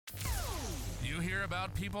hear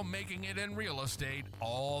about people making it in real estate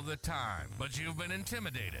all the time, but you've been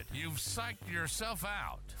intimidated. You've psyched yourself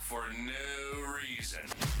out for no reason.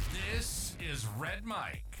 This is Red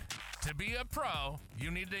Mike. To be a pro, you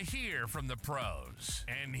need to hear from the pros.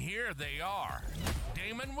 And here they are,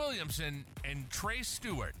 Damon Williamson and Trey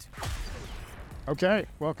Stewart. Okay,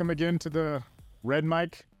 welcome again to the Red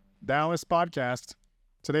Mike Dallas podcast.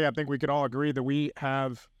 Today, I think we could all agree that we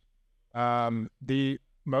have the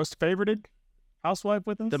most favorited housewife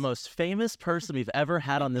with us. The most famous person we've ever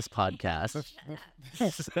had on this podcast.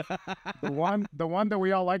 the one that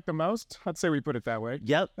we all like the most. I'd say we put it that way.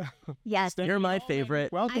 Yep. Yes. You're my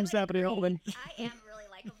favorite. Welcome, Stephanie Hollman. I am really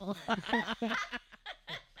likable.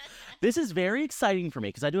 This is very exciting for me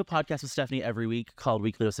because I do a podcast with Stephanie every week called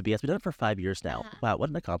Weekly Dose of BS. We've done it for 5 years now. Wow, what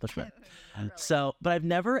an accomplishment. So, but I've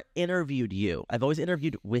never interviewed you. I've always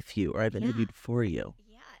interviewed with you, or I've interviewed for you.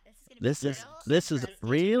 Yeah, this This is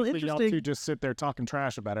real Y'all interesting. two just sit there talking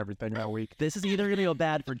trash about everything all week. This is either going to go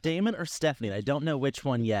bad for Damon or Stephanie. I don't know which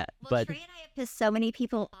one yet. Well, but Trey and I have pissed so many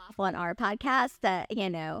people off on our podcast that,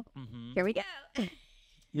 here we go.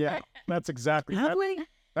 Yeah, that's exactly have we?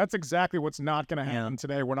 that's exactly what's not going to happen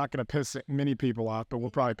today. We're not going to piss many people off, but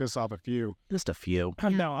we'll probably piss off a few. Just a few.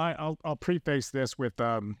 No, I'll preface this with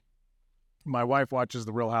my wife watches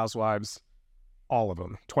The Real Housewives, all of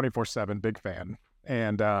them, 24/7, big fan,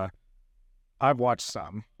 and I've watched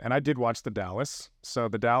some, and I did watch the Dallas, so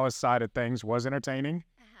the Dallas side of things was entertaining.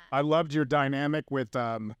 I loved your dynamic with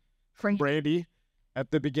Brandy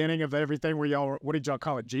at the beginning of everything, where y'all, what did y'all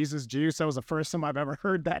call it, Jesus juice? That was the first time I've ever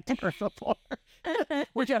heard that term before.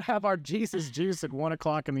 We gotta have our Jesus juice at 1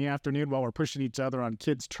 o'clock in the afternoon while we're pushing each other on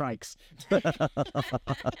kids' trikes.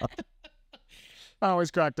 I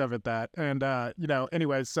always cracked up at that. And,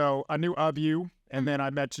 anyway, so I knew of you, and then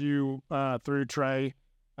I met you through Trey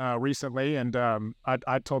recently, and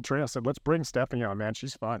I told Trey, I said, let's bring Stephanie on, man.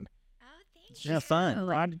 She's fun. Oh, thank you. Yeah, fun.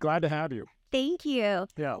 I'm glad to have you. Thank you.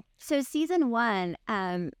 Yeah. So season 1,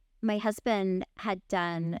 my husband had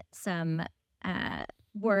done some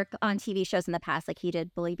work on TV shows in the past. Like he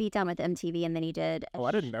did Bully Beatdown with MTV, and then he did. Oh,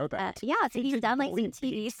 I didn't know that. So he's done like some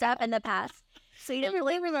TV stuff in the past. So he didn't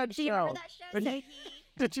really remember that show. So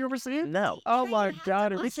Did you ever see it? No. Oh my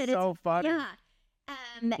God, it was so funny. Yeah.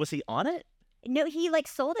 Was he on it? No, he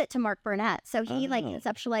sold it to Mark Burnett. So he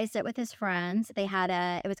conceptualized it with his friends. They had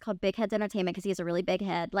it was called Big Heads Entertainment because he has a really big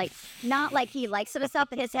head. Like, not like he likes it himself,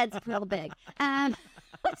 but his head's real big.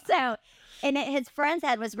 His friend's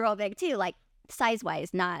head was real big too, like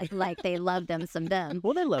size-wise, not like they loved them some them.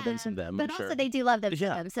 Well, they love them some them, But I'm sure. also they do love them some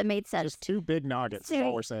them, so it made sense. Just 2 big nuggets, is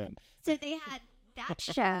all we're saying. So they had that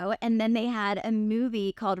show, and then they had a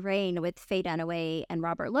movie called Rain with Faye Dunaway and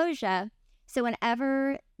Robert Loggia. So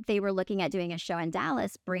whenever they were looking at doing a show in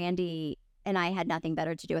Dallas, Brandy and I had nothing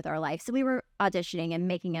better to do with our life. So we were auditioning and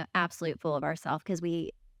making an absolute fool of ourselves because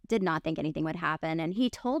we did not think anything would happen. And he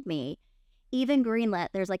told me, even greenlit,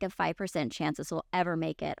 there's like a 5% chance this will ever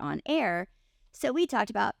make it on air. So we talked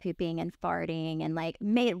about pooping and farting and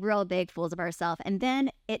made real big fools of ourselves. And then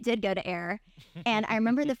it did go to air. And I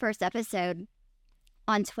remember the first episode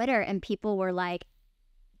on Twitter, and people were like,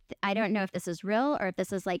 I don't know if this is real or if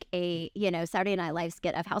this is like a, Saturday Night Live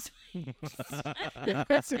skit of Housewives.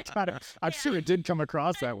 I'm sure it did come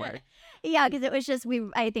across that way. Yeah, because it was just, they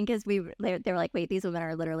were like, wait, these women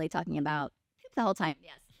are literally talking about poop the whole time.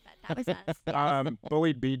 Yes, that was us.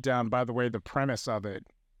 Bully Beatdown, by the way, the premise of it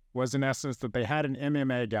was in essence that they had an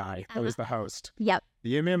MMA guy that was the host. Yep.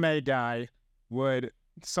 The MMA guy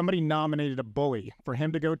somebody nominated a bully for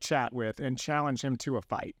him to go chat with and challenge him to a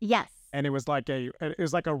fight. Yes. And it was like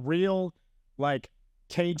a real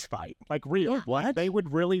cage fight, real. Yeah. What? They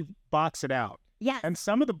would really box it out. Yes. And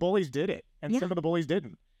some of the bullies did it, and some of the bullies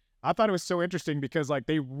didn't. I thought it was so interesting because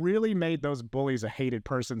they really made those bullies a hated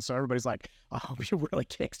person. So everybody's like, oh, he really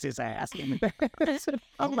kicks his ass.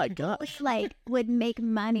 Oh my gosh. Would make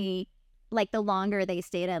money the longer they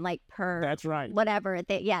stayed in, per. That's right. Whatever.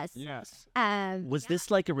 Yes. Yes. Was this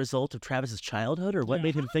a result of Travis's childhood, or what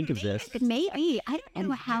made him think of this? Maybe. I don't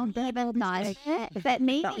know how good of not, but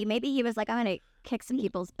maybe he was like, I'm going to kick some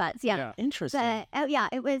people's butts. Yeah. Interesting. But,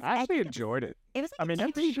 it was. I actually enjoyed it. It was a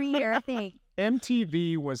 2-3-year thing.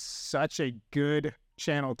 MTV was such a good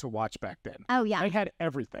channel to watch back then. Oh, yeah. They had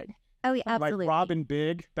everything. Oh, yeah, absolutely. Robin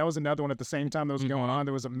Big, that was another one at the same time that was going on.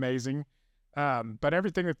 That was amazing. But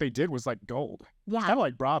everything that they did was gold. Yeah. It's kind of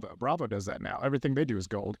like Bravo. Bravo does that now. Everything they do is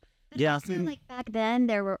gold. But Yeah. also, back then,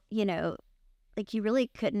 there were, you really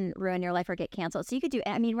couldn't ruin your life or get canceled. So you could do,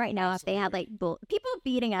 right now, if they had people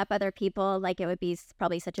beating up other people, it would be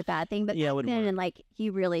probably such a bad thing. But yeah, it would then, and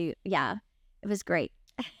you really, it was great.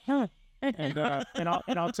 And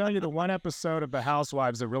I'll tell you, the one episode of The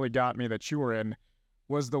Housewives that really got me that you were in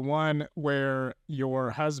was the one where your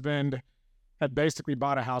husband had basically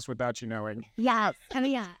bought a house without you knowing. Yes. Oh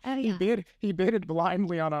yeah. He bid it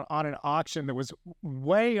blindly on an auction that was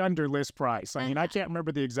way under list price. I mean, I can't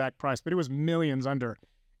remember the exact price, but it was millions under.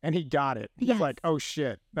 And he got it. He's like, oh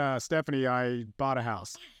shit, Stephanie, I bought a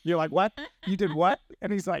house. You're like, what? You did what?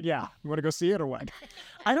 And he's like, yeah. You want to go see it or what?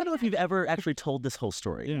 I don't know if you've ever actually told this whole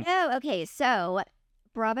story. Yeah. Oh, okay. So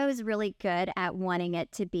Bravo is really good at wanting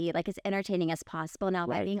it to be like as entertaining as possible. Now, if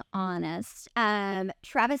I'm being honest,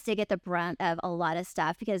 Travis did get the brunt of a lot of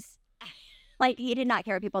stuff because like he did not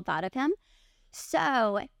care what people thought of him.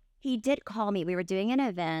 So he did call me. We were doing an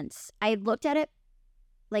event. I looked at it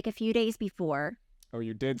like a few days before. Oh,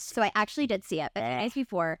 you did? So I actually did see it, but 2 days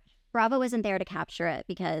before, Bravo wasn't there to capture it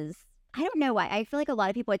because I don't know why. I feel like a lot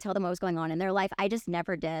of people would tell them what was going on in their life. I just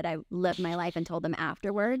never did. I lived my life and told them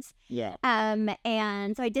afterwards. Yeah.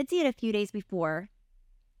 And so I did see it a few days before,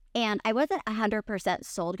 and I wasn't 100%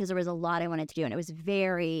 sold because there was a lot I wanted to do, and it was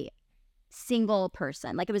very single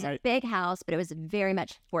person. Like it was a big house, but it was very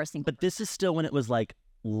much for a single. But this is still when it was like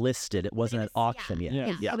listed. It wasn't at auction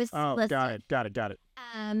yet. Yeah. It was listed. Got it.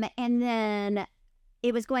 And then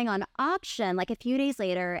it was going on auction like a few days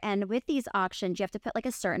later. And with these auctions, you have to put like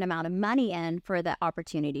a certain amount of money in for the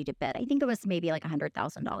opportunity to bid. I think it was maybe like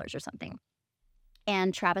 $100,000 or something.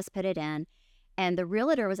 And Travis put it in. And the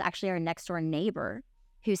realtor was actually our next door neighbor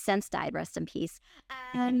who since died, rest in peace.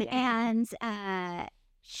 And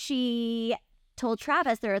she told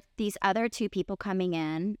Travis there are these other two people coming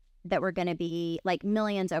in that were going to be like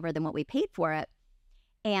millions over than what we paid for it.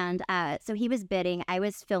 And so he was bidding. I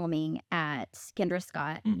was filming at Kendra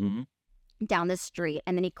Scott down the street.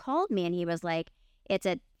 And then he called me and he was like, it's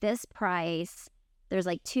at this price. There's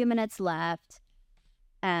like 2 minutes left.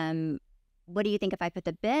 What do you think if I put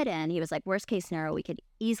the bid in? He was like, worst case scenario, we could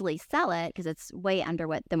easily sell it because it's way under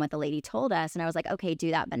than what the lady told us. And I was like, okay,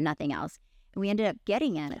 do that, but nothing else. And we ended up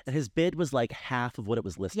getting it. And his bid was like half of what it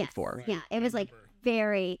was listed for. Right. Yeah, it was like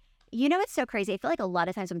very... You know, it's so crazy. I feel like a lot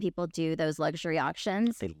of times when people do those luxury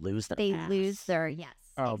auctions, they lose their yes.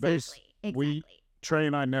 Oh, exactly. Trey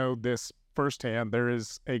and I know this firsthand. There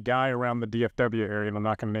is a guy around the DFW area, and I'm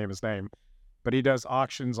not going to name his name, but he does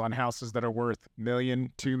auctions on houses that are worth $1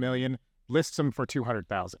 million, $2 million, lists them for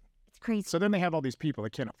 $200,000. It's crazy. So then they have all these people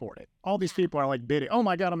that can't afford it. All these people are like bidding. Oh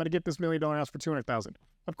my God, I'm going to get this $1 million house for $200,000.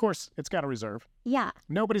 Of course, it's got a reserve. Yeah.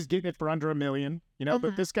 Nobody's getting it for under $1 million, you know.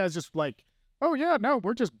 But this guy's just like, oh yeah, no,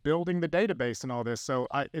 we're just building the database and all this. So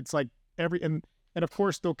it's like and of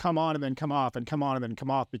course they'll come on and then come off and come on and then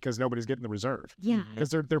come off because nobody's getting the reserve. Yeah.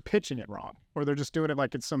 Because they're pitching it wrong, or they're just doing it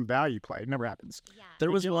like it's some value play. It never happens. Yeah.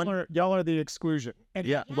 There was y'all are the exclusion.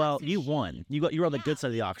 And well, you won. You were on the good side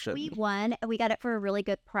of the auction. We won. We got it for a really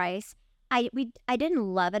good price. I didn't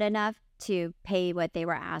love it enough to pay what they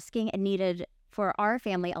were asking. It needed for our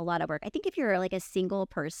family a lot of work. I think if you're like a single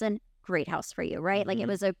person, great house for you, right? Like it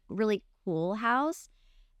was a really cool house,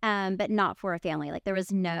 but not for a family. Like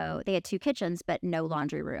they had 2 kitchens, but no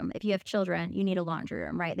laundry room. If you have children, you need a laundry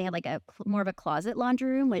room, right? They had like more of a closet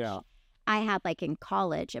laundry room, which I had like in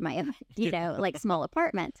college in my, like small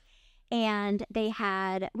apartment. And they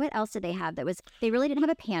had, what else did they have they really didn't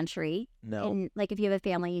have a pantry. No. And like if you have a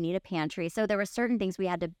family, you need a pantry. So there were certain things we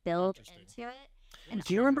had to build into it. And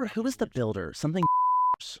do you remember who was the builder? Something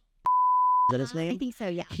is that his name? I think so,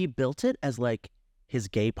 yeah. He built it as like his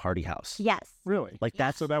gay party house. Yes. Really? Like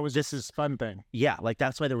that's so that was just his fun thing. Yeah, like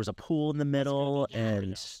that's why there was a pool in the middle,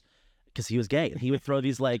 and because he was gay, he would throw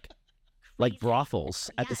these like brothels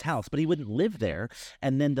at this house, but he wouldn't live there.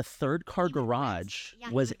 And then the third car garage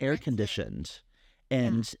was air conditioned,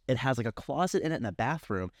 and it has like a closet in it and a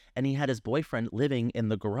bathroom. And he had his boyfriend living in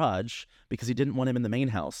the garage because he didn't want him in the main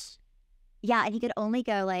house. Yeah, and he could only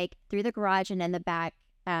go like through the garage and in the back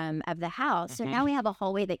of the house. So now we have a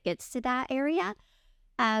hallway that gets to that area.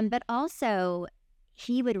 But also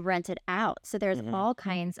he would rent it out. So there's all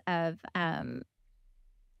kinds of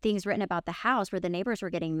things written about the house where the neighbors were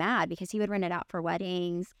getting mad because he would rent it out for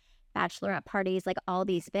weddings, bachelorette parties, like all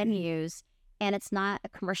these venues. And it's not a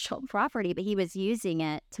commercial property, but he was using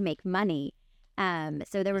it to make money.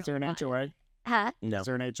 So there was... Is there an HOA? Huh? No. Is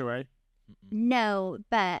there an HOA? No,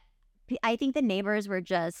 but I think the neighbors were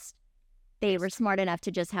they were smart enough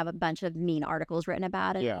to just have a bunch of mean articles written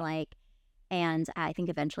about it. Yeah. And I think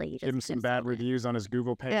eventually he just Give him some bad reviews on his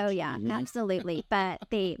Google page. Oh yeah, absolutely. But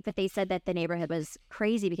they said that the neighborhood was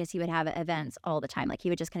crazy because he would have events all the time. Like he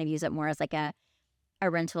would just kind of use it more as like a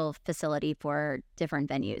rental facility for different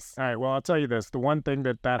venues. All right. Well, I'll tell you this: the one thing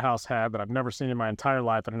that house had that I've never seen in my entire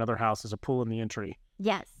life at another house is a pool in the entry.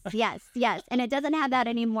 Yes, yes, yes. And it doesn't have that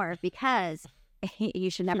anymore because you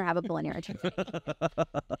should never have a pool in your HOA.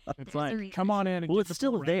 It's like, come on in. And Well, get it's the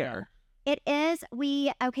still pool right there. It is.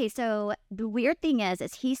 Okay, so the weird thing is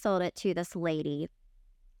he sold it to this lady,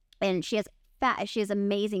 and she has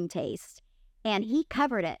amazing taste, and he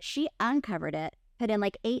covered it. She uncovered it, put in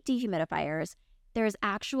like 8 dehumidifiers. There's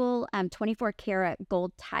actual 24 karat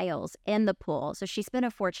gold tiles in the pool, so she spent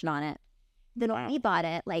a fortune on it. Then when we bought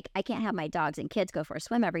it, like, I can't have my dogs and kids go for a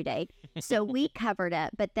swim every day, so we covered it.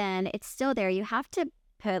 But then it's still there. You have to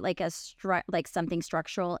put like something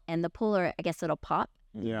structural in the pool, or I guess it'll pop.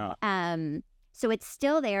 Yeah. So it's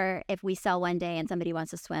still there if we sell one day and somebody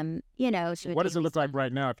wants to swim, so What does it look like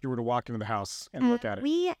right now if you were to walk into the house and look at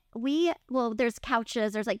it? Well, there's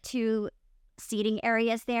couches. There's like 2 seating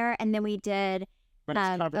areas there, and then we did But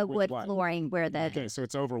it's covered a with wood what? flooring where the Okay, so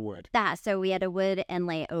it's over wood. so we had a wood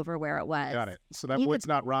inlay over where it was. Got it. So that You wood's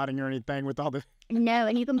not rotting or anything with all the... No,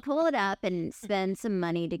 and you can pull it up and spend some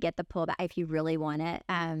money to get the pull back if you really want it.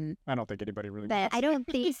 I don't think anybody really But wants I don't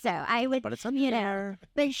think so. I would, But it's up you know. there.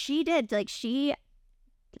 But she did. Like, she,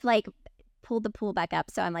 like, pulled the pool back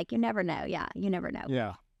up. So I'm like, you never know. Yeah, you never know.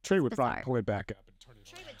 Yeah. Trey would probably bizarre. pull it back up and turn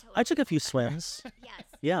it around. I took a few swims. Yes.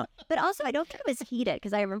 Yeah. But also, I don't think it was heated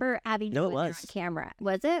because I remember having to No, go it in there was. on camera.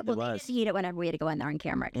 Was it? Well, they was. did heat it whenever we had to go in there on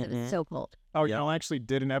camera because it was so cold. Oh, Yeah. y'all actually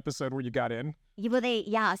did an episode where you got in? So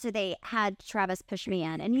they had Travis push me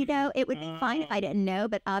in. And, it would be fine if I didn't know,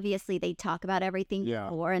 but obviously they talk about everything Yeah.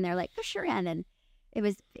 before and they're like, push her in. And it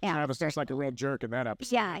was, yeah. Travis very looks like a real jerk in that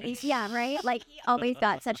episode. Yeah, right? Like, he always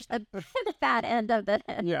got such the fat end of the...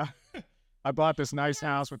 Yeah. I bought this nice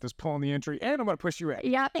house with this pull in the entry, and I'm going to push you in.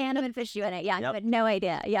 Yep, and I'm going to fish you in it. Yeah, Yep. you had no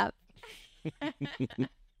idea. Yep.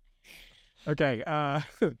 Okay.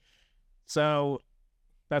 So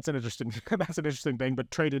that's an interesting thing. But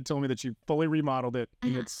Trey did tell me that you fully remodeled it,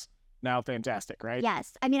 and it's now fantastic, right?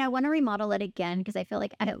 Yes. I mean, I want to remodel it again because I feel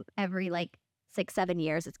like every, 6-7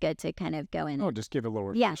 years, it's good to kind of go in. Oh, just give it a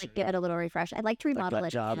little. Yeah, give it a little refresh. I'd like to Like remodel that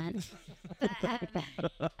it job. again.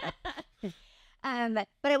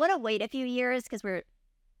 But I want to wait a few years because we're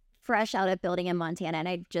fresh out of building in Montana. And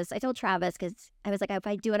I told Travis because I was like, if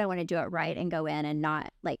I do it, I want to do it right and go in and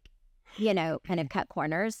not kind of cut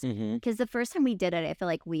corners. Mm-hmm. Because the first time we did it, I feel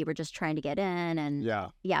like we were just trying to get in. And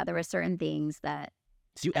Yeah. there were certain things that.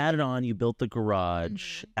 So you added on, you built the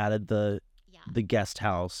garage, added the guest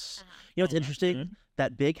house. You know what's interesting? good.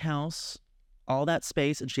 That big house, all that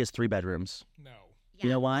space, and she has 3 bedrooms. No. You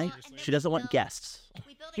know why? Well, and then She doesn't want built- guests.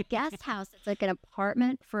 We built a guest house. It's like an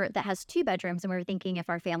apartment that has 2 bedrooms, and we were thinking if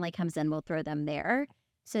our family comes in, we'll throw them there.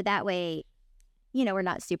 So that way, we're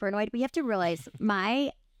not super annoyed. But you have to realize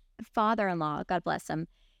my father-in-law, God bless him,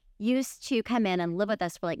 used to come in and live with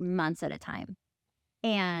us for months at a time,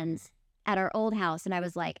 and at our old house. And I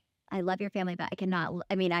was like, I love your family, but I cannot.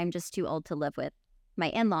 I mean, I'm just too old to live with my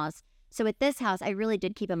in-laws. So with this house, I really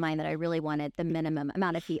did keep in mind that I really wanted the minimum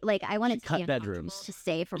amount of feet. Like, I wanted to Cut be bedrooms. uncomfortable to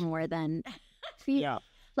stay for more than Yeah.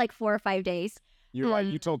 4 or 5 days.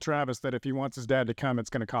 You told Travis that if he wants his dad to come, it's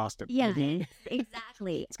going to cost him. Yeah,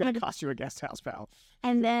 exactly. It's going to cost you a guest house, pal.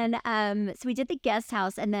 And then, so we did the guest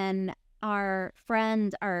house, and then our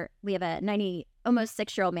friend, we have a almost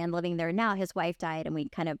 6-year-old man living there now. His wife died, and we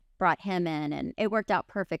kind of brought him in, and it worked out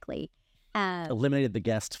perfectly. Eliminated the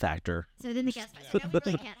guest factor. So then the guest house, we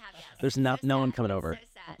really can't have guests. There's no one coming over.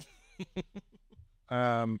 So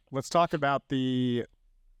sad. Let's talk about this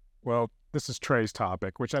is Trey's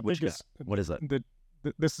topic, which I Which think is What is it?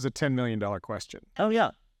 this is a $10 million question Oh,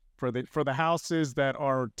 yeah. for the houses that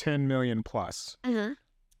are 10 million plus. Uh-huh.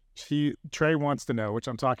 Trey wants to know, which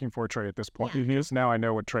I'm talking for Trey at this point. Yeah. Because now I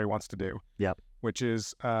know what Trey wants to do. Yep. Which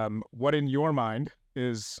is what in your mind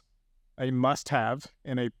is a must-have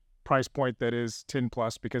in a price point that is 10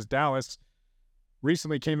 plus, because Dallas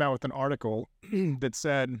recently came out with an article that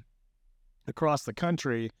said across the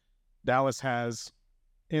country, Dallas has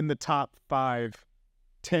in the top 5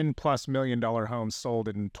 $10+ million homes sold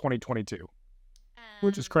in 2022,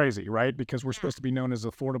 which is crazy, right? Because we're supposed to be known as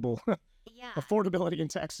affordability in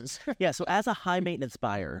Texas. Yeah, so as a high-maintenance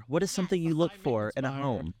buyer, what is something you look for in a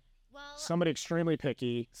home? Somebody extremely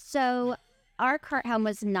picky. So our current home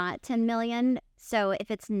was not 10 million. So if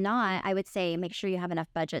it's not, I would say make sure you have enough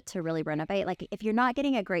budget to really renovate. Like, if you're not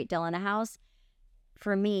getting a great deal in a house,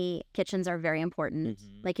 for me, kitchens are very important.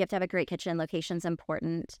 Mhm. Like, you have to have a great kitchen. Location's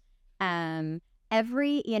important.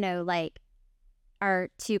 Our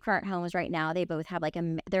 2 current homes right now, they both have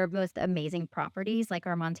they're both amazing properties. Like,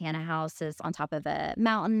 our Montana house is on top of a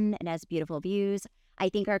mountain and has beautiful views. I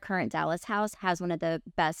think our current Dallas house has one of the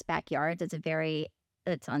best backyards.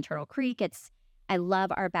 It's on Turtle Creek. I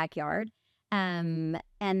love our backyard. And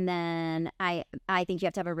then I think you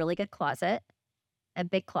have to have a really good closet, a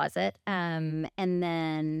big closet. And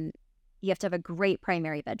then you have to have a great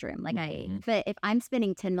primary bedroom. But if I'm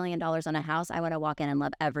spending $10 million on a house, I want to walk in and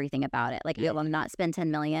love everything about it. Like, I will not spend $10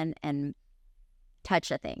 million and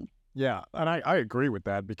touch a thing. Yeah, and I agree with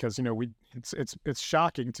that because it's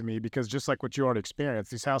shocking to me because just like what you already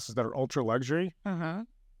experienced, these houses that are ultra luxury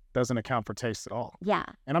doesn't account for taste at all. Yeah.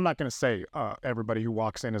 And I'm not going to say everybody who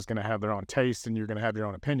walks in is going to have their own taste and you're going to have your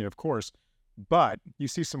own opinion, of course, but you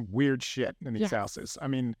see some weird shit in these houses. I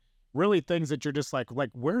mean, really things that you're just like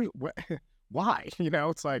where why?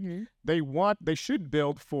 It's like they should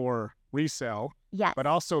build for resale, but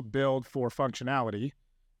also build for functionality.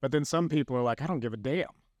 But then some people are like, I don't give a damn.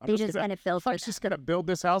 They just kind of build. I'm just gonna build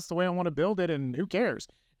this house the way I want to build it, and who cares?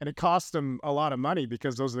 And it costs them a lot of money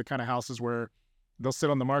because those are the kind of houses where they'll sit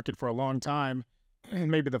on the market for a long time, and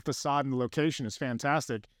maybe the facade and the location is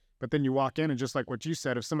fantastic, but then you walk in and just like what you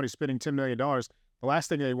said, if somebody's spending $10 million, the last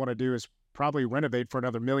thing they want to do is probably renovate for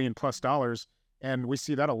another $1 million+, and we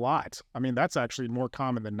see that a lot. I mean, that's actually more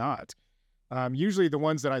common than not. Usually, the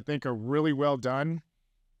ones that I think are really well done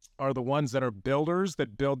are the ones that are builders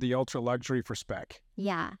that build the ultra luxury for spec.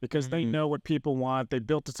 Yeah. Because they know what people want. They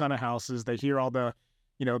built a ton of houses. They hear all the,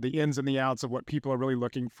 the ins and the outs of what people are really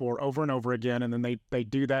looking for over and over again. And then they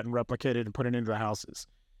do that and replicate it and put it into the houses.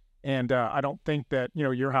 And I don't think that,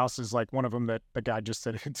 your house is like one of them that the guy just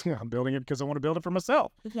said, I'm building it because I want to build it for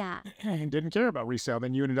myself. Yeah. And didn't care about resale.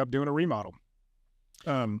 Then you ended up doing a remodel.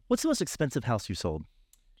 What's the most expensive house you sold?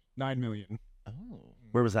 $9 million. Oh.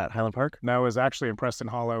 Where was that? Highland Park? No, it was actually in Preston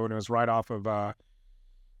Hollow, and it was right off of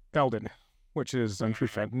Eldon, which is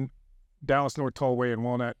Fenton, Dallas North Tollway and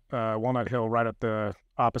Walnut Hill, right at the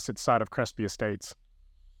opposite side of Crespi Estates.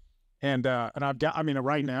 And I've got,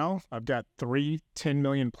 right now I've got 3 $10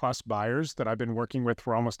 million plus buyers that I've been working with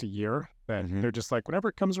for almost a year. That they're just like, whenever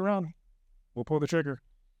it comes around, we'll pull the trigger.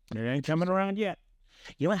 And it ain't coming around yet.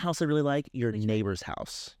 You know what house I really like? Your neighbor's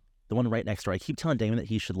house. The one right next door. I keep telling Damon that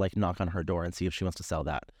he should knock on her door and see if she wants to sell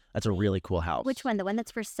that. That's a really cool house. Which one? The one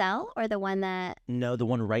that's for sale or the one that... No, the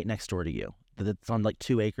one right next door to you. That's on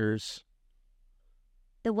 2 acres.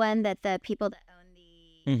 The one that the people that own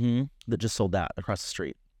the... That just sold that across the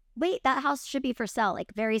street. Wait, that house should be for sale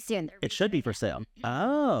very soon. It should be for sale.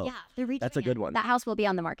 Oh. Yeah, they're redoing That's a good one. That house will be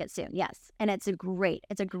on the market soon, yes. And it's a great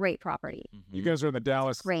property. You guys are in the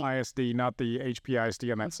Dallas ISD, not the HP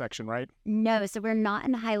ISD on that section, right? No, so we're not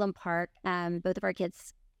in Highland Park. Both of our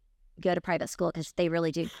kids go to private school because they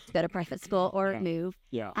really do go to private school or move.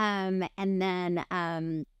 Yeah. And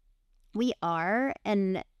then we are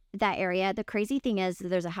in that area. The crazy thing is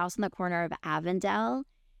there's a house in the corner of Avondale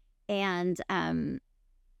and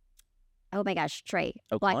oh my gosh, Trey.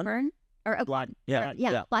 Oak Blackburn? Blackburn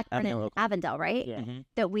Blackburn and Avondale, right? Yeah.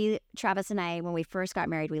 That Travis and I, when we first got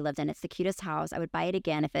married, we lived in. It's the cutest house. I would buy it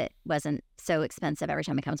again if it wasn't so expensive every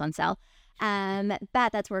time it comes on sale.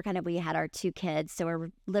 But that's where we had our 2 kids. So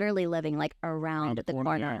we're literally living around the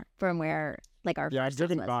corner from where our I've first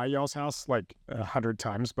driven house was. by y'all's house 100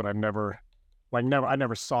 times, but I never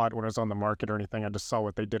saw it when it was on the market or anything. I just saw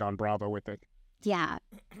what they did on Bravo with it. Yeah.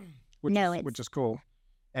 Which is cool.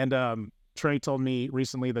 And Trey told me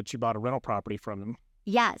recently that you bought a rental property from him.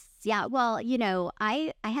 Yes. Yeah. Well,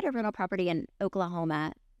 I had a rental property in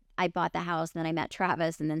Oklahoma. I bought the house, and then I met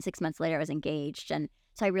Travis, and then 6 months later I was engaged. And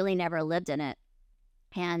so I really never lived in it.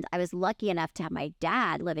 And I was lucky enough to have my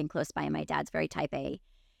dad living close by, and my dad's very type A.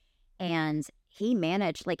 And he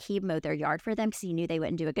managed, he mowed their yard for them because he knew they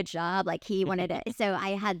wouldn't do a good job. He wanted it. So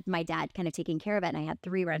I had my dad kind of taking care of it, and I had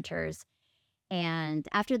 3 renters. And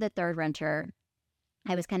after the 3rd renter,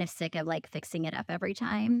 I was kind of sick of fixing it up every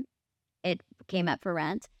time it came up for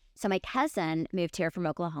rent. So my cousin moved here from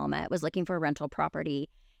Oklahoma, was looking for a rental property.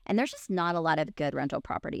 And there's just not a lot of good rental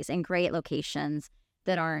properties in great locations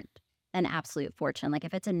that aren't an absolute fortune.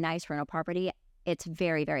 If it's a nice rental property, it's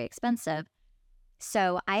very, very expensive.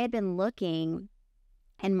 So I had been looking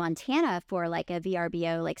in Montana for a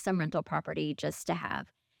VRBO, some rental property just to have.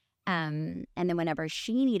 And then whenever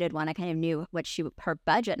she needed one, I kind of knew her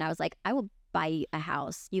budget. And I was like, I will buy you a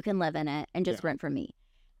house. You can live in it and just rent from me.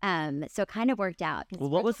 So it kind of worked out. Well,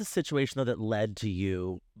 what was the situation, though, that led to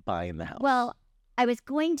you buying the house? Well, I was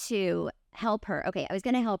going to help her. Okay, I was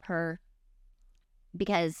going to help her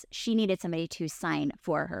because she needed somebody to sign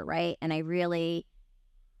for her, right? And I really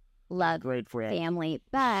love family.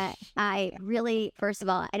 But I really, first of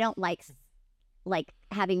all, I don't like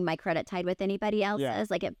having my credit tied with anybody else's.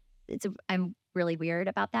 Yeah. I'm really weird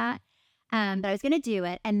about that. But I was going to do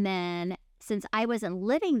it. And then since I wasn't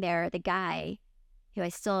living there, the guy, who I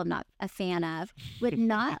still am not a fan of, would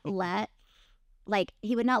not let,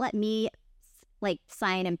 he would not let me like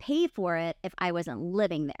sign and pay for it if I wasn't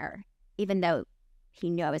living there, even though he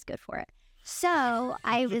knew I was good for it. So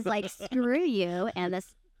I was like, screw you and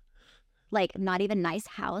this like not even nice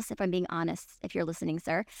house, if I'm being honest, if you're listening,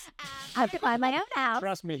 sir. I have to buy my own house.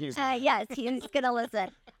 Trust me, he's Yes, he's gonna listen.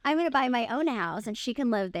 I'm gonna buy my own house and she can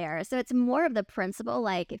live there. So it's more of the principle,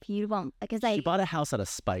 like if you won't, because She bought a house out of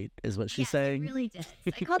spite, is what she's saying. I really did.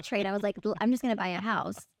 So I called Trade. I was like, I'm just gonna buy a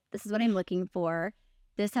house. This is what I'm looking for.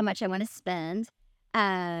 This is how much I want to spend.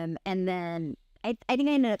 And then I think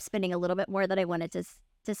I ended up spending a little bit more than I wanted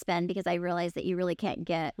to spend because I realized that you really can't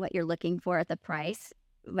get what you're looking for at the price.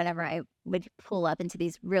 Whenever I would pull up into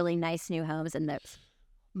these really nice new homes in the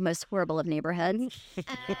most horrible of neighborhoods.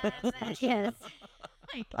 Yes.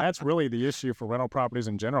 That's really the issue for rental properties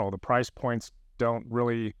in general. The price points don't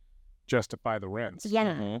really justify the rents.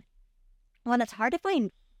 Yeah. Mhm. Well, and it's hard to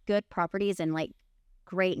find good properties in like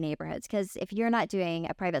great neighborhoods because if you're not doing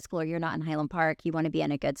a private school or you're not in Highland Park, you want to be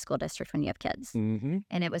in a good school district when you have kids. Mm-hmm.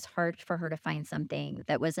 And it was hard for her to find something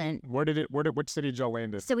that wasn't. Which city did y'all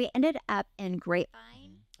land in? So we ended up in Grapevine.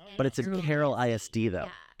 But it's in Carroll ISD, though. Yeah.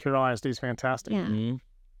 Carroll ISD is fantastic. Yeah. Mhm.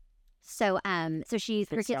 So her kids It's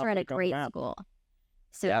are in a South Lake on the great map. school.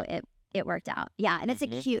 So Yeah. it worked out. Yeah, and it's a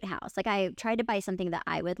Mhm. cute house. Like I tried to buy something that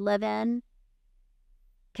I would live in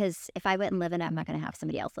because if I wouldn't live in it, I'm not going to have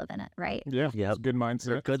somebody else live in it, right? Yeah, Yep. it's a good You're a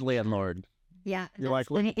mindset. good landlord. Yeah. You're like,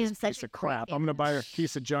 look, it was this such piece a of crap. great I'm gonna buy a neighborhood.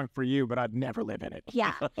 piece of junk for you, but I'd never live in it.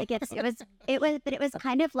 Yeah, but it was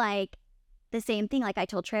the same thing. Like I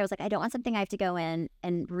told Trey, I was like, I don't want something I have to go in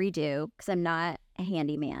and redo because I'm not a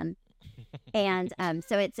handyman. And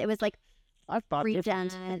so it was like I thought if-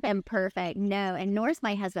 redone and perfect. No, and nor is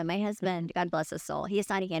my husband. My husband, God bless his soul, he is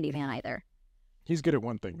not a handyman either. he's good at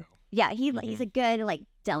one thing though. Yeah, he's a good like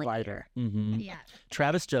delegator. Mm-hmm. Yeah.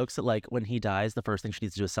 Travis jokes that, like, when he dies, the first thing she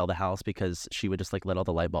needs to do is sell the house because she would just, like, let all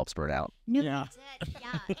the light bulbs burn out. No, Yeah.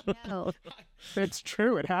 yeah, no. It's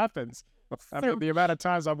true. It happens. I mean, the amount of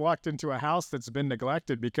times I've walked into a house that's been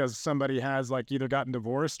neglected because somebody has like either gotten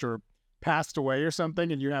divorced or passed away or something,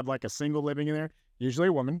 and you have like a single living in there, usually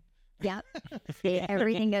a woman. Yeah.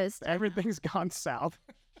 Everything goes. Everything's gone south.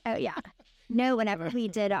 Oh yeah. No, whenever we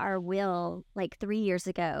did our will like 3 years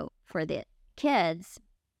ago for the kids,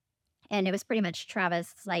 and it was pretty much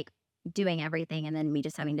Travis like doing everything and then me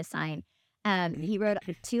just having to sign. He wrote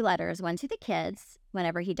 2 letters, one to the kids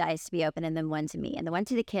whenever he dies to be open, and then one to me. And the one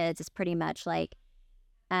to the kids is pretty much like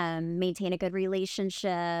maintain a good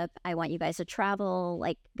relationship. I want you guys to travel,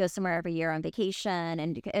 like go somewhere every year on vacation.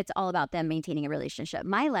 And it's all about them maintaining a relationship.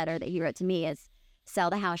 My letter that he wrote to me is sell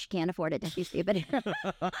the house. You can't afford it. Don't be stupid.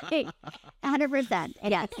 100%.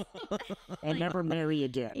 Yes. And never marry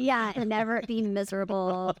again. Yeah. And never be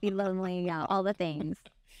miserable, be lonely. Yeah. All the things.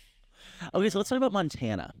 Okay, so let's talk about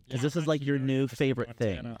Montana, because this is, like, your new favorite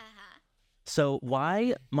thing. Montana. So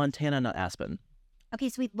why Montana, not Aspen? Okay.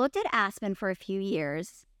 So we looked at Aspen for a few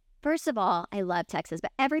years. First of all, I love Texas,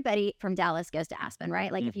 but everybody from Dallas goes to Aspen,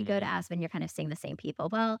 right? Like if you go to Aspen, you're kind of seeing the same people.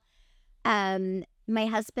 Well, my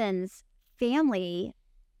husband's family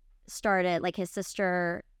started, like his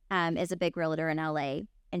sister is a big realtor in LA,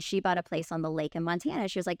 and she bought a place on the lake in Montana.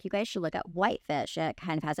 She was like, you guys should look at Whitefish. It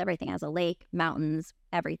kind of has everything. It has a lake, mountains,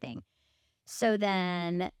 everything. So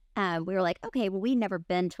then we were like, okay, well, we'd never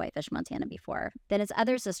been to Whitefish, Montana before. Then his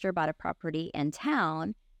other sister bought a property in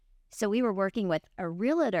town. So we were working with a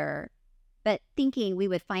realtor, but thinking we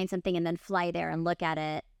would find something and then fly there and look at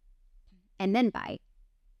it and then buy.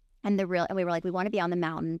 And we were like, we want to be on the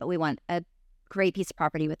mountain, but we want a great piece of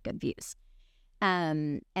property with good views.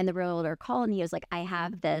 And the realtor called and he was like, I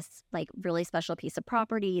have this like really special piece of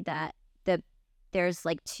property that there's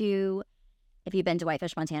like 2, if you've been to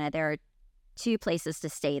Whitefish, Montana, there are 2 places to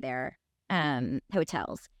stay there,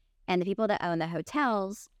 hotels. And the people that own the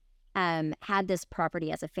hotels had this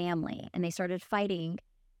property as a family, and they started fighting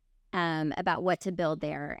about what to build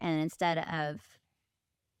there. And instead of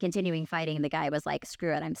continuing fighting, the guy was like,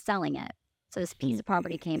 screw it, I'm selling it. So this piece of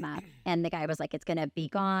property came up, and the guy was like, it's going to be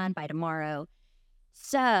gone by tomorrow.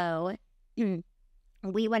 So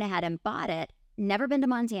we went ahead and bought it. Never been to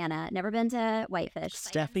Montana, never been to Whitefish.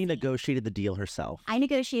 Stephanie negotiated the deal herself. I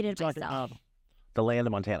negotiated Talking myself. about- The land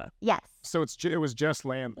of Montana. Yes. So it was just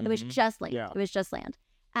land. It was just land. Yeah. It was just land.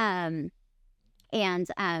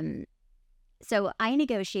 So I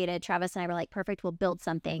negotiated. Travis and I were like, perfect, we'll build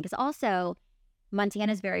something. Because also,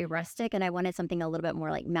 Montana is very rustic, and I wanted something a little bit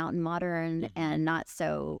more like mountain modern and not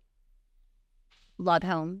so log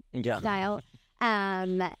home Yeah. style.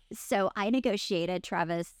 So I negotiated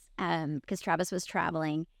Travis because Travis was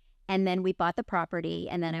traveling. And then we bought the property.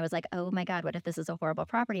 And then I was like, oh my God, what if this is a horrible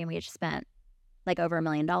property? And we had spent like over $1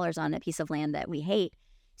 million on a piece of land that we hate.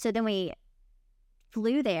 So then we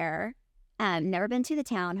flew there. Never been to the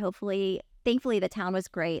town. Thankfully, the town was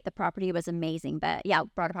great. The property was amazing. But yeah,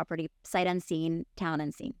 brought a property, sight unseen, town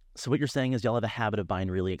unseen. So what you're saying is y'all have a habit of buying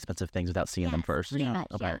really expensive things without seeing them first. Pretty much,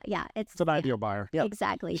 Okay. yeah. It's an ideal buyer. Yep.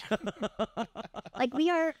 Exactly. Like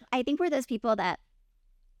I think we're those people that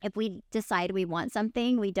if we decide we want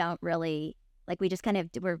something, we don't really, like we just kind of,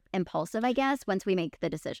 we're impulsive, I guess, once we make the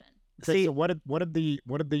decision. Okay, so what did the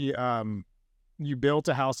you built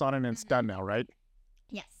a house on it and it's done now, right?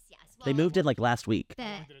 Yes. They moved in like last week.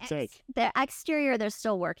 The exterior they're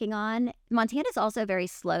still working on. Montana's also very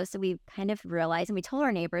slow, so we kind of realized, and we told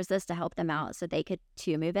our neighbors this to help them out so they could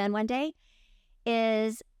too move in one day,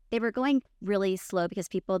 is they were going really slow because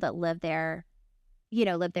people that live there,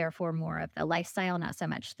 live there for more of the lifestyle, not so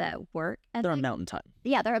much the work ethic. They're on mountain time.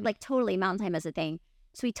 Yeah, they're like totally mountain time is a thing.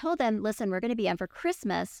 So we told them, listen, we're going to be in for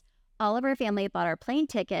Christmas. All of our family bought our plane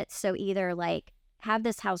tickets, so either like have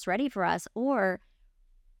this house ready for us or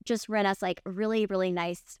just rent us like a really, really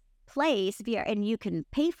nice place and you can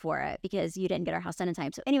pay for it because you didn't get our house done in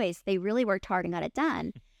time. So anyways, they really worked hard and got it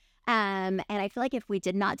done. And I feel like if we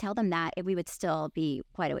did not tell them that, we would still be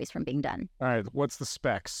quite a ways from being done. All right. What's the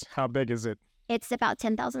specs? How big is it? It's about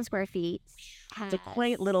 10,000 square feet. It's a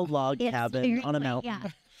quaint little log cabin on a mountain. Yeah.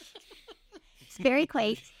 It's very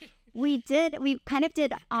quaint. We kind of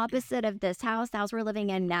did opposite of this house. The house we're living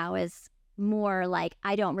in now is more like,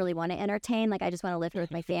 I don't really want to entertain. Like, I just want to live here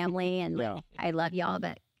with my family and like, I love y'all,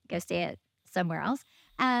 but go stay at somewhere else.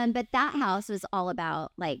 But that house was all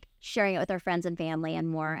about like sharing it with our friends and family and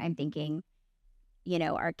more. I'm thinking,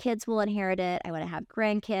 our kids will inherit it. I want to have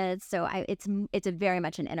grandkids. So it's a very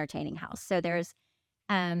much an entertaining house. So there's,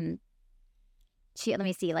 like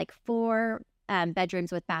 4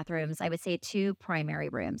 bedrooms with bathrooms. I would say 2 primary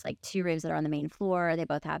rooms, like 2 rooms that are on the main floor. They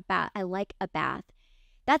both have bath. I like a bath.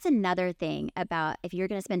 That's another thing about if you're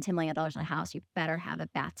going to spend $10 million on a house, you better have a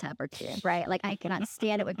bathtub or 2, right? Like I cannot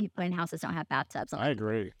stand it when people in houses don't have bathtubs. I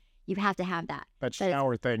agree. You have to have that. That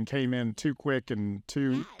shower thing came in too quick and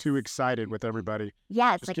too excited with everybody.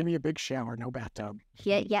 Yeah, it's just give me a big shower, no bathtub.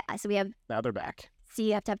 Yeah. So we have. Now they're back. So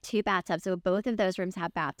you have to have 2 bathtubs. So both of those rooms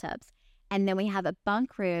have bathtubs, and then we have a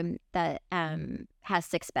bunk room that has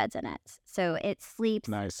 6 beds in it. So it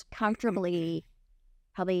sleeps comfortably,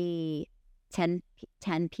 probably 10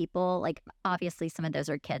 people. Like obviously some of those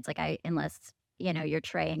are kids. Like I enlist, your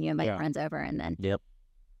tray and you invite friends over and then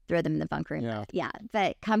throw them in the bunk room. Yeah.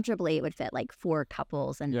 But comfortably it would fit like 4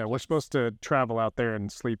 couples. And we're supposed to travel out there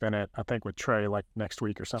and sleep in it, I think with Trey like next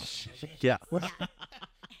week or something. Yeah.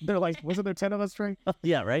 They're like, wasn't there 10 of us, Trey?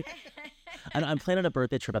 Yeah, right? And I'm planning a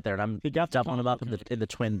birthday trip up there and I'm dumping them up in the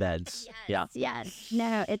twin beds. Yes.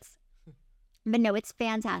 No, it's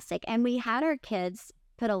fantastic. And we had our kids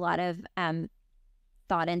put a lot of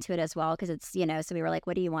thought into it as well because it's, so we were like,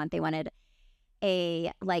 what do you want? They wanted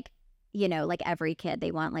a like every kid,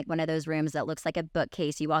 they want like one of those rooms that looks like a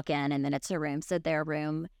bookcase. You walk in and then it's a room. So their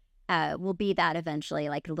room will be that eventually,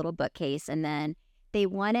 like a little bookcase. And then they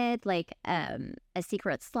wanted like a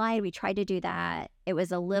secret slide. We tried to do that. It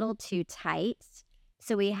was a little too tight.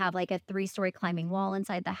 So we have like a 3-story climbing wall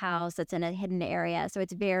inside the house that's in a hidden area. So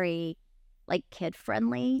it's very like kid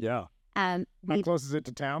friendly. Yeah. How close is it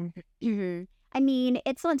to town? I mean,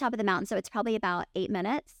 it's on top of the mountain, so it's probably about 8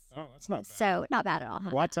 minutes. Oh, that's not bad. So not bad at all.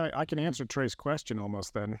 Huh? Well, I can answer Trey's question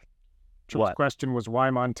almost then. Trey's What? question was why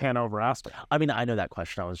Montana over Aspen? I mean, I know that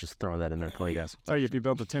question. I was just throwing that in there for you guys. Tell you, if you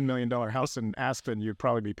built a $10 million house in Aspen, you'd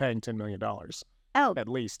probably be paying $10 million. Oh. At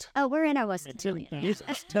least. Oh, we're in almost $10 million.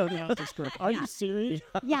 Are you serious?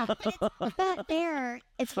 Yeah, but there,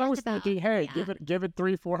 it's I was about, thinking, hey, give it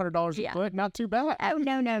 $300-$400 a foot. Not too bad. Oh,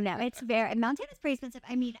 no. It's very, Montana's pretty expensive.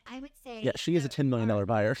 I mean, I would say. Yeah, she is a $10 million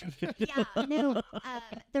buyer. Yeah, no.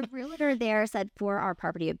 The realtor there said for our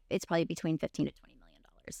property, it's probably between $15 to $20 million.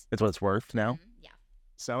 That's what it's worth now? Yeah.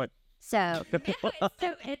 Sell it. So, you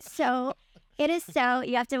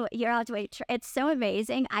have to wait. It's so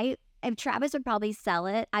amazing. If Travis would probably sell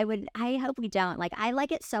it, I hope we don't. Like, I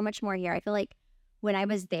like it so much more here. I feel like when I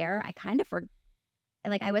was there, I kind of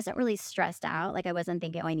I wasn't really stressed out. Like, I wasn't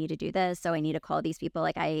thinking, oh, I need to do this, so I need to call these people.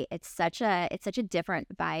 Like, it's such a different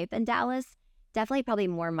vibe in Dallas. Definitely probably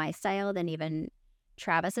more my style than even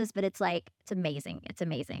Travis's, but it's amazing. It's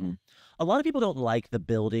amazing. A lot of people don't like the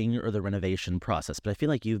building or the renovation process, but I feel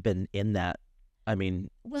like you've been in that. I mean,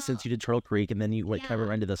 since you did Turtle Creek and then you went kind of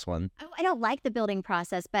into this one. Oh, I don't like the building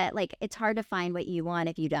process, but like it's hard to find what you want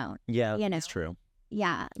if you don't. Yeah, that's true.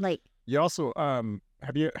 Yeah, like you also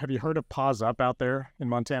have you heard of Pause Up out there in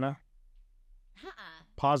Montana?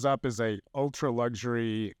 Pause Up is a ultra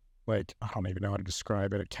luxury, like I don't even know how to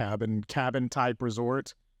describe it, a cabin type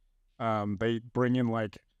resort. They bring in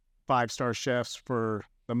like 5-star chefs for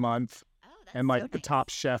the month. Oh, that's And like so the nice. top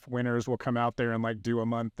chef winners will come out there and like do a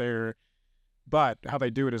month there. But how they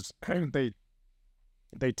do it is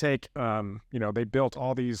they take they built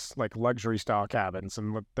all these like luxury style cabins,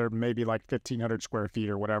 and they're maybe like 1,500 square feet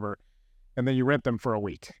or whatever, and then you rent them for a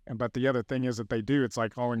week. But the other thing is that they do, it's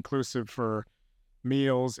like all inclusive for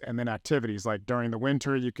meals and then activities. Like during the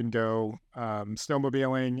winter you can go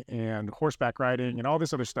snowmobiling and horseback riding and all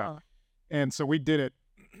this other stuff. And so we did it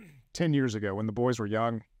 10 years ago when the boys were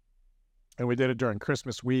young, and we did it during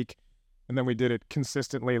Christmas week. And then we did it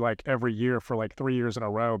consistently like every year for like 3 years in a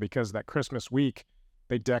row, because that Christmas week,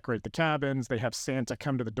 they decorate the cabins, they have Santa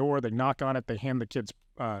come to the door, they knock on it, they hand the kids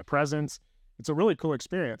presents. It's a really cool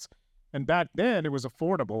experience. And back then it was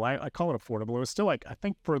affordable. I call it affordable. It was still like, I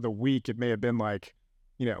think for the week, it may have been like,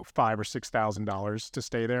 $5,000 or $6,000 to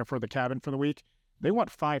stay there for the cabin for the week. They want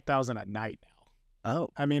 $5,000 a night now. Oh,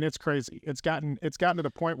 I mean, it's crazy. It's gotten to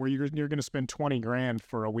the point where you're going to spend $20,000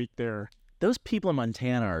 for a week there. those people in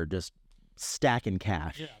Montana are just stacking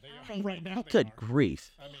cash. Yeah, they They- are. Right now, they Good are.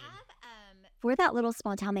 grief. I mean, For that little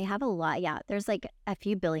small town, they have a lot. Yeah, there's like a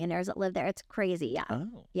few billionaires that live there. It's crazy. Yeah,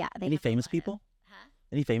 Oh. yeah. They Any have a famous lot of- people? Huh?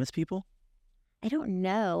 Any famous people? I don't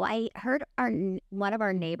know. I heard one of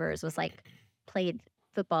our neighbors was like played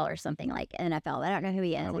football or something like NFL. I don't know who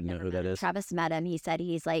he is. I I've wouldn't know never who met that him. is. Travis met him. He said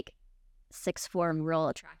he's like 6'4" and real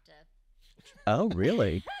attractive. Oh,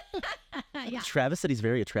 really? Yeah. Travis said he's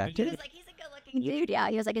very He attractive. was like, he's a good-looking dude. Yeah,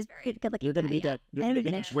 he was like, he's very good-looking. you're going to guy, be yeah. that you're I gonna don't be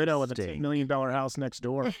even that know. widow in the Interesting. $10 million house next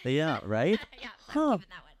door. Yeah, right? Yeah, Huh. I'm keeping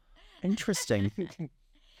that one. Interesting.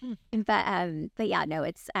 But yeah, no,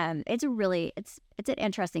 it's an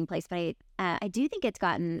interesting place, but I do think it's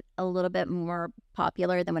gotten a little bit more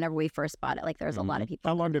popular than whenever we first bought it. Like there's a lot of people.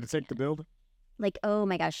 How long did it take to build? Like, oh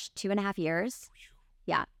my gosh, 2.5 years.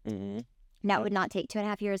 Mhm. Now it would not take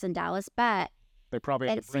 2.5 years in Dallas, but They probably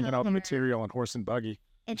had to It's bring in all the so- material on horse and buggy.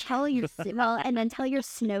 until you're until you're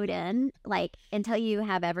snowed in, like until you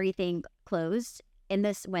have everything closed in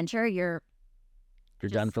this winter, you're You're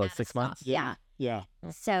done just for like at a 6 stop. months? Yeah. Yeah.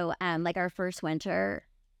 So, like our first winter,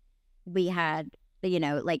 we had,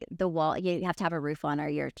 like the wall, you have to have a roof on or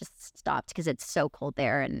you're just stopped because it's so cold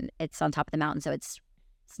there and it's on top of the mountain. So it's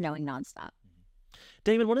snowing nonstop.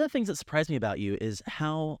 David, one of the things that surprised me about you is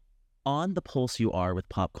how on the pulse you are with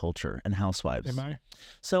pop culture and housewives. Am I?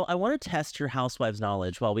 So I want to test your housewives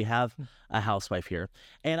knowledge while we have a housewife here.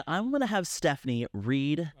 And I'm going to have Stephanie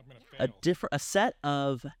read I'm going to fail. a set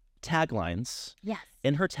of taglines Yes.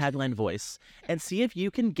 in her tagline voice and see if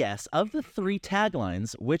you can guess, of the 3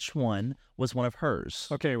 taglines, which one was one of hers.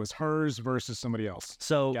 Okay, it was hers versus somebody else.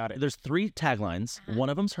 So Got it. there's 3 taglines. One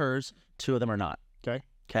of them's hers, 2 of them are not. Okay.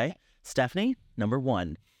 Okay? Stephanie, number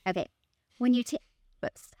 1. Okay. When you take,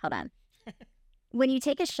 hold on. When you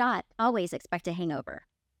take a shot, always expect a hangover.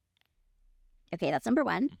 Okay, that's number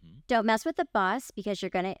 1. Don't mess with the boss because you're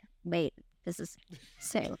going to, wait, this is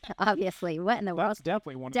so obviously, what in the world? That's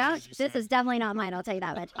definitely one of Don't, those you this said. is definitely not mine, I'll tell you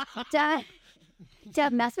that much.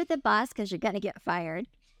 Don't mess with the boss because you're going to get fired.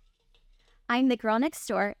 I'm the girl next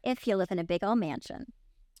door if you live in a big old mansion.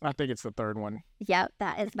 I think it's the third one. Yep,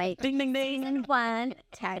 that is my Ding, ding, ding. season 1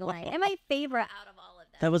 tagline and my favorite out of all of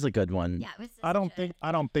them. That was a good one. Yeah, it was I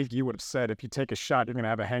don't think you would have said if you take a shot you're going to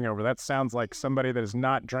have a hangover. That sounds like somebody that has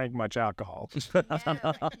not drank much alcohol.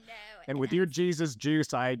 no. And with your Jesus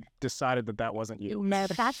juice, I decided that wasn't you. No,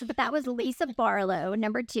 that was Lisa Barlow.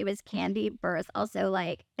 Number 2 is Candy Burris. Also,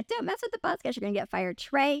 like, don't mess with the boss because you're gonna get fired.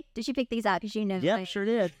 Trey, did you pick these out? Because you know. Yep, sure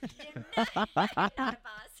did. Not a boss.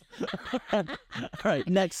 All right,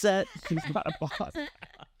 next set. She's not a boss.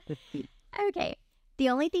 Okay. The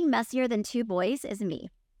only thing messier than 2 boys is me.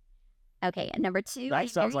 Okay, and number 2. That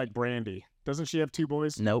sounds like Brandy. Doesn't she have 2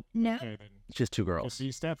 boys? Nope, No. Okay, then. she has 2 Go girls.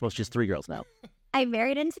 see Steph. Well, she's 3 girls now. I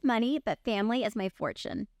married into money, but family is my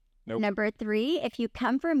fortune. Nope. Number 3, if you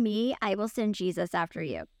come for me, I will send Jesus after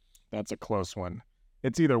you. That's a close one.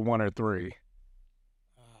 It's either 1 or 3.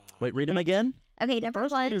 Wait, read them again? Okay, The number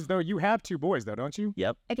first one 1. is though you have 2 boys though, don't you?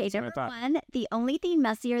 Yep. Okay, what I number thought. 1, the only thing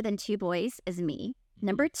messier than 2 boys is me.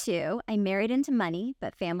 Number 2, I married into money,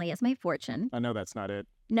 but family is my fortune. I know that's not it.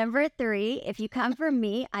 Number 3, if you come for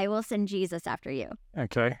me, I will send Jesus after you.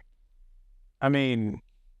 Okay. I mean,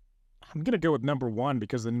 I'm gonna go with number 1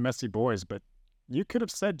 because of the messy boys, but you could have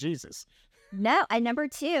said Jesus. No, number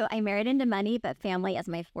 2, I married into money, but family is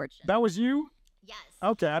my fortune. That was you? Yes.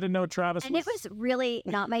 Okay, I didn't know Travis And it was really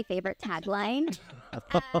not my favorite tagline.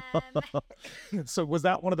 So was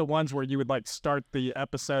that one of the ones where you would like start the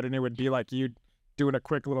episode and it would be like you doing a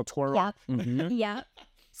quick little twirl? Yeah. Mhm. Yeah.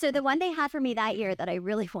 So the one they had for me that year that I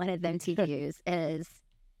really wanted them to use is,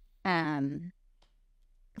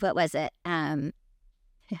 what was it?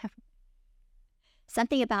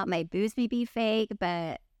 something about my boobs may be fake,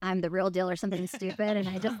 but I'm the real deal or something stupid. And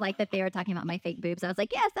I just like that they were talking about my fake boobs. I was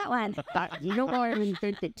like, yes, that one. You know why I didn't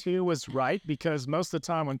think that 2 was right? Because most of the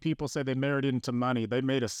time when people say they married into money, they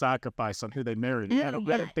made a sacrifice on who they married. I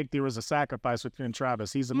didn't think there was a sacrifice with you and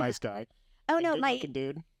Travis. He's a nice guy. Oh, no, Good-looking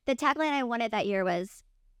dude. the tagline I wanted that year was,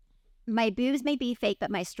 my boobs may be fake, but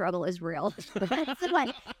my struggle is real. That's the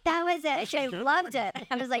one. That was it. I loved it.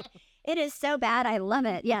 I was like, it is so bad. I love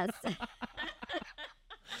it. Yes.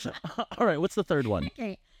 All right, what's the third one?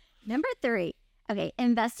 Okay. Number 3. Okay,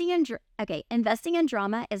 investing in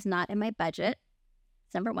drama is not in my budget.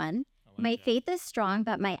 It's number 1. My faith is strong,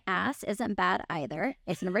 but my ass isn't bad either.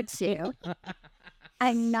 It's number 2.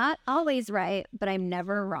 I'm not always right, but I'm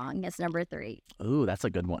never wrong. It's number 3. Ooh, that's a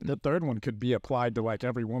good one. The third one could be applied to like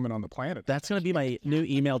every woman on the planet. That's going to be my new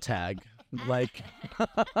email tag. Like,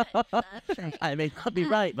 I may not be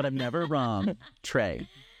right, but I'm never wrong. Trey.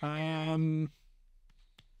 I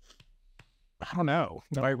don't know.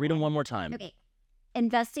 All right, read them one more time. Okay.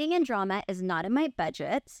 Investing in drama is not in my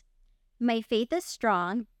budget. My faith is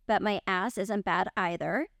strong, but my ass isn't bad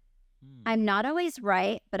either. I'm not always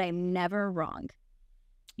right, but I'm never wrong.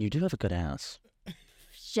 You do have a good ass.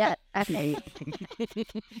 Shit. Okay.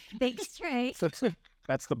 Thanks, Trey.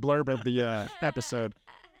 That's the blurb of the episode.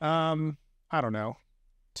 I don't know.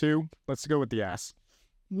 2. Let's go with the ass.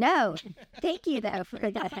 No. Thank you, though, for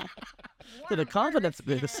that. For the confidence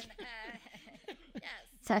boost.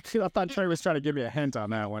 I thought Trey was trying to give me a hint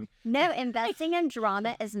on that one. No, investing in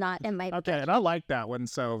drama is not in my Okay, and I like that one,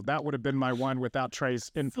 so that would have been my one without Trey's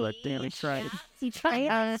input. Damn it, Trey. See, Trey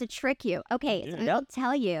to trick you. Okay, so I'll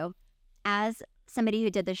tell you, as somebody who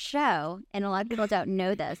did the show, and a lot of people don't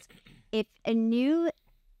know this, if a new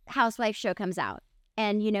housewife show comes out,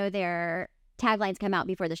 and you know their taglines come out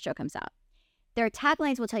before the show comes out, their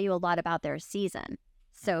taglines will tell you a lot about their season.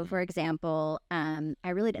 So, for example, I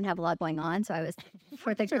really didn't have a lot going on, so I was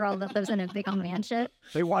for the girl that lives in a big old mansion.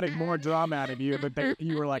 They wanted more drama out of you, but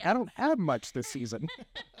you were like, I don't have much this season.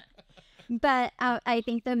 But I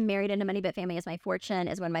think the Married into Money But Family is My Fortune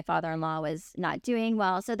is when my father-in-law was not doing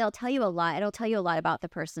well. So they'll tell you a lot. It'll tell you a lot about the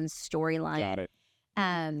person's storyline. Got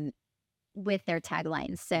it. With their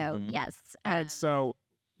taglines. So, yes. And so,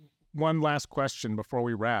 one last question before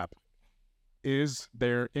we wrap. Is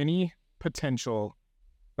there any potential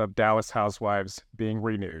of Dallas Housewives being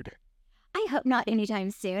renewed? I hope not anytime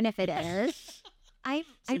soon. If it is, I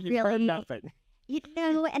really heard nothing. You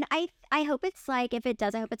know, and I hope it's like, if it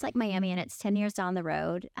does, I hope it's like Miami and it's 10 years down the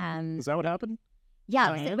road. Is that what happened?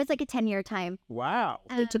 Yeah, it was like a 10-year time. Wow.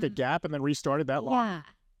 They took a gap and then restarted that long. Yeah.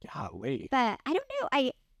 Golly. But I don't know.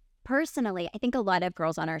 I think a lot of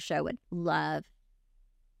girls on our show would love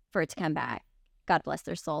for it to come back. God bless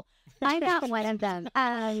their soul. I'm not one of them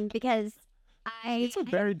because it's a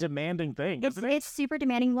very demanding thing, isn't it? It's super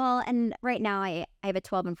demanding. Well, and right now I have a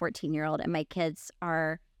 12 and 14-year-old, and my kids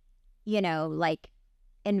are, you know, like,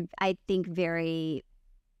 in I think very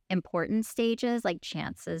important stages, like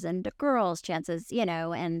chances and girls' chances, you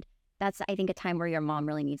know, and that's, I think, a time where your mom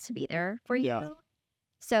really needs to be there for you. Yeah.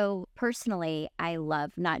 So personally, I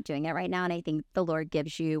love not doing it right now, and I think the Lord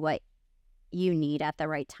gives you what you need at the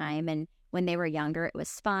right time. And when they were younger, it was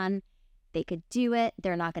fun. They could do it.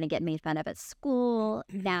 They're not going to get made fun of at school.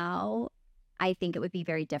 Now, I think it would be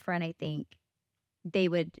very different. I think it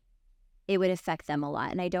would affect them a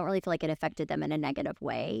lot. And I don't really feel like it affected them in a negative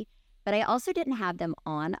way. But I also didn't have them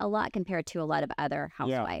on a lot compared to a lot of other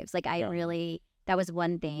housewives. Like that was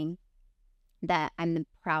one thing that I'm the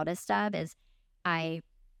proudest of, is I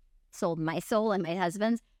sold my soul and my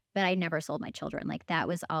husband's, but I never sold my children. Like, that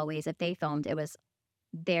was always, if they filmed, it was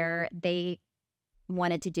they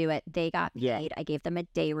wanted to do it. They got paid. Yeah. I gave them a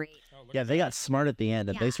day rate. Yeah, they got smart at the end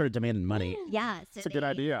and they started demanding money. Yeah. So It's a good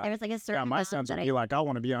idea. There was like a certain Yeah, my amount sons that would be like, I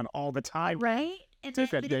want to be on all the time. right? And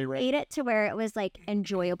Take then that day we rate. made it to where it was like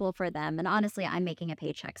enjoyable for them. And honestly, I'm making a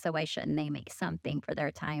paycheck, so why shouldn't they make something for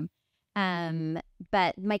their time?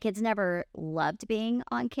 But my kids never loved being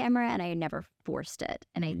on camera, and I never forced it.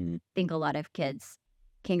 And I think a lot of kids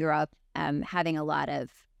can grow up having a lot of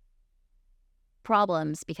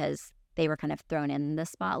problems because they were kind of thrown in the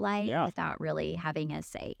spotlight without really having a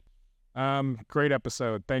say. Great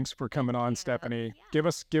episode. Thanks for coming on, Stephanie. Give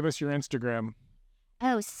us your Instagram.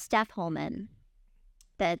 Oh, Steph Hollman.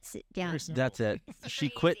 That's That's it. She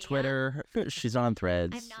quit Twitter. She's on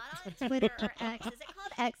Threads. I'm not on Twitter or X. Is it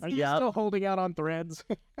called X? Are you still holding out on Threads?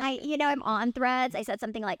 I'm on Threads. I said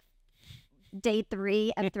something like day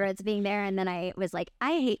 3 of Threads being there, and then I was like,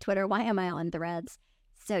 I hate Twitter. Why am I on Threads?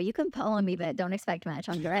 So you can follow me, but don't expect much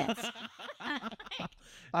on Threads.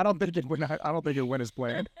 I don't think it went as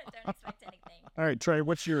planned. Don't expect anything. All right, Trey,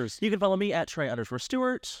 what's yours? You can follow me at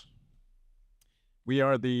Trey_Stewart. We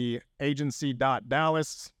are the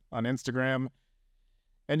agency.dallas on Instagram.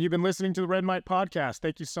 And you've been listening to the Red Mike Podcast.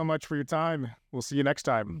 Thank you so much for your time. We'll see you next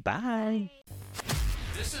time. Bye.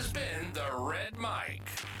 This has been the Red Mike,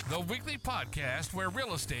 the weekly podcast where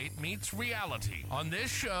real estate meets reality. On this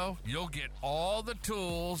show, you'll get all the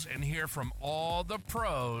tools and hear from all the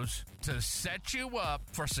pros to set you up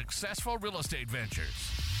for successful real estate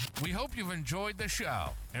ventures. We hope you've enjoyed the show,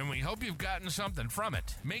 and we hope you've gotten something from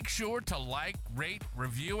it. Make sure to like, rate,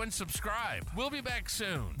 review, and subscribe. We'll be back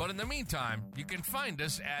soon, but in the meantime, you can find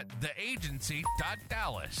us at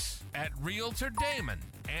theagency.dallas, at Realtor Damon,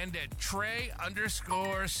 and at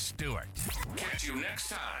Trey_Stewart. Catch you next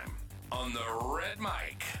time on the Red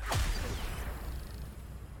Mike.